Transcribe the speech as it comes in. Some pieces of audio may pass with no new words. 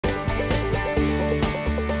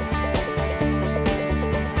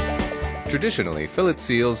Traditionally, fillet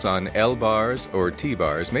seals on L-bars or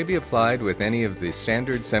T-bars may be applied with any of the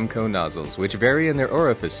standard Semco nozzles, which vary in their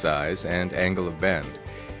orifice size and angle of bend.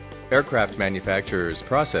 Aircraft manufacturers'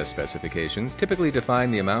 process specifications typically define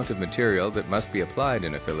the amount of material that must be applied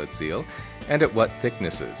in a fillet seal and at what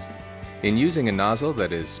thicknesses. In using a nozzle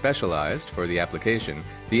that is specialized for the application,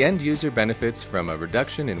 the end user benefits from a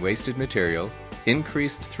reduction in wasted material,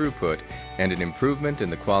 increased throughput, and an improvement in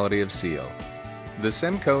the quality of seal. The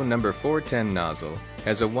Semco No. 410 nozzle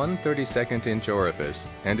has a 1/32 inch orifice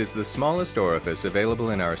and is the smallest orifice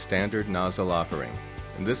available in our standard nozzle offering.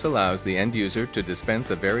 This allows the end user to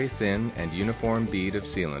dispense a very thin and uniform bead of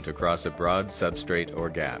sealant across a broad substrate or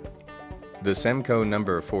gap. The Semco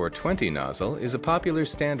No. 420 nozzle is a popular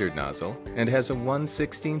standard nozzle and has a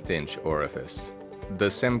 1/16 inch orifice. The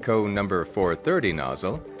Semco No. 430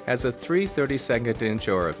 nozzle has a 3/32 inch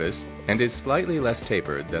orifice and is slightly less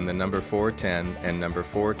tapered than the No. 410 and No.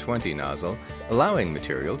 420 nozzle, allowing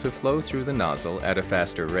material to flow through the nozzle at a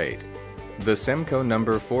faster rate. The Semco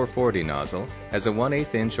No. 440 nozzle has a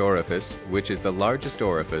 1/8 inch orifice, which is the largest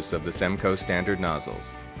orifice of the Semco Standard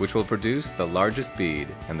Nozzles, which will produce the largest bead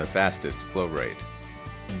and the fastest flow rate.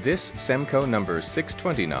 This Semco No.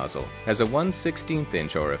 620 nozzle has a 1/16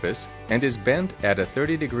 inch orifice and is bent at a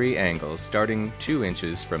 30-degree angle starting 2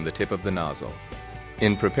 inches from the tip of the nozzle.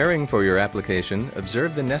 In preparing for your application,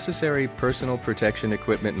 observe the necessary personal protection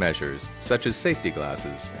equipment measures, such as safety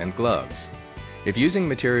glasses and gloves. If using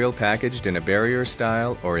material packaged in a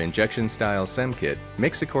barrier-style or injection-style SemKit,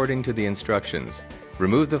 mix according to the instructions.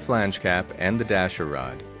 Remove the flange cap and the dasher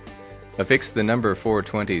rod. Affix the No.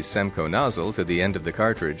 420 Semco nozzle to the end of the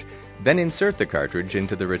cartridge, then insert the cartridge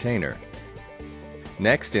into the retainer.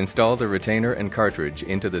 Next, install the retainer and cartridge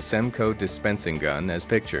into the Semco dispensing gun as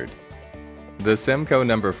pictured. The Semco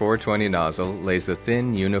No. 420 nozzle lays a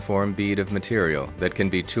thin, uniform bead of material that can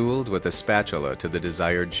be tooled with a spatula to the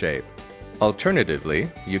desired shape.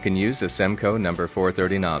 Alternatively, you can use a Semco No.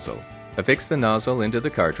 430 nozzle. Affix the nozzle into the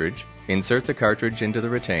cartridge, insert the cartridge into the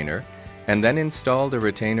retainer, and then install the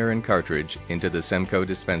retainer and cartridge into the Semco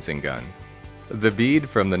dispensing gun. The bead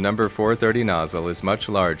from the No. 430 nozzle is much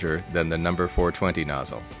larger than the No. 420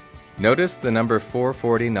 nozzle. Notice the No.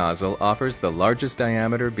 440 nozzle offers the largest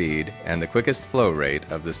diameter bead and the quickest flow rate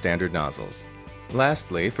of the standard nozzles.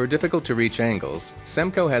 Lastly, for difficult-to-reach angles,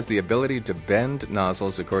 Semco has the ability to bend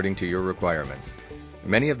nozzles according to your requirements.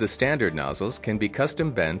 Many of the standard nozzles can be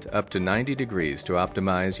custom bent up to 90 degrees to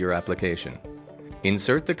optimize your application.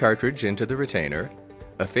 Insert the cartridge into the retainer,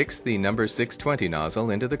 affix the No. 620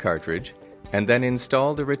 nozzle into the cartridge, and then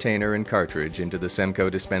install the retainer and cartridge into the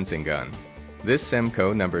Semco dispensing gun. This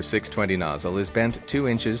Semco No. 620 nozzle is bent 2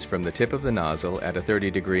 inches from the tip of the nozzle at a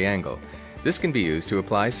 30-degree angle. This can be used to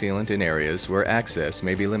apply sealant in areas where access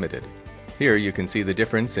may be limited. Here you can see the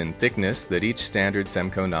difference in thickness that each standard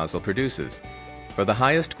Semco nozzle produces. For the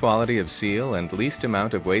highest quality of seal and least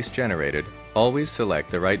amount of waste generated, always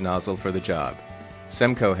select the right nozzle for the job.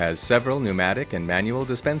 Semco has several pneumatic and manual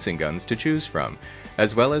dispensing guns to choose from,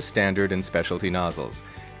 as well as standard and specialty nozzles.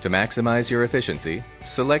 To maximize your efficiency,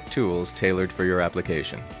 select tools tailored for your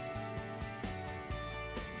application.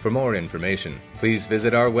 For more information, please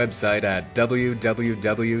visit our website at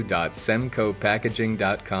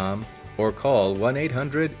www.semcopackaging.com or call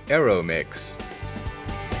 1-800-AEROMIX.